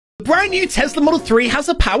Brand new Tesla Model 3 has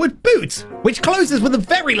a powered boot, which closes with a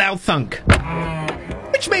very loud thunk,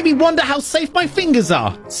 which made me wonder how safe my fingers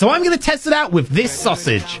are. So I'm going to test it out with this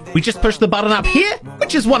sausage. We just push the button up here,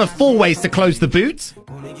 which is one of 4 ways to close the boot.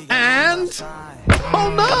 And...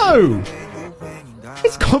 oh no!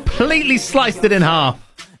 It's completely sliced it in half.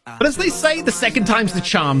 But as they say, the second time's the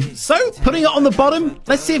charm. So, putting it on the bottom,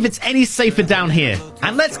 let's see if it's any safer down here.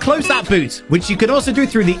 And let's close that boot, which you can also do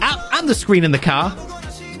through the app and the screen in the car.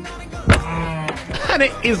 And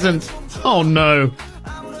it isn't. Oh no.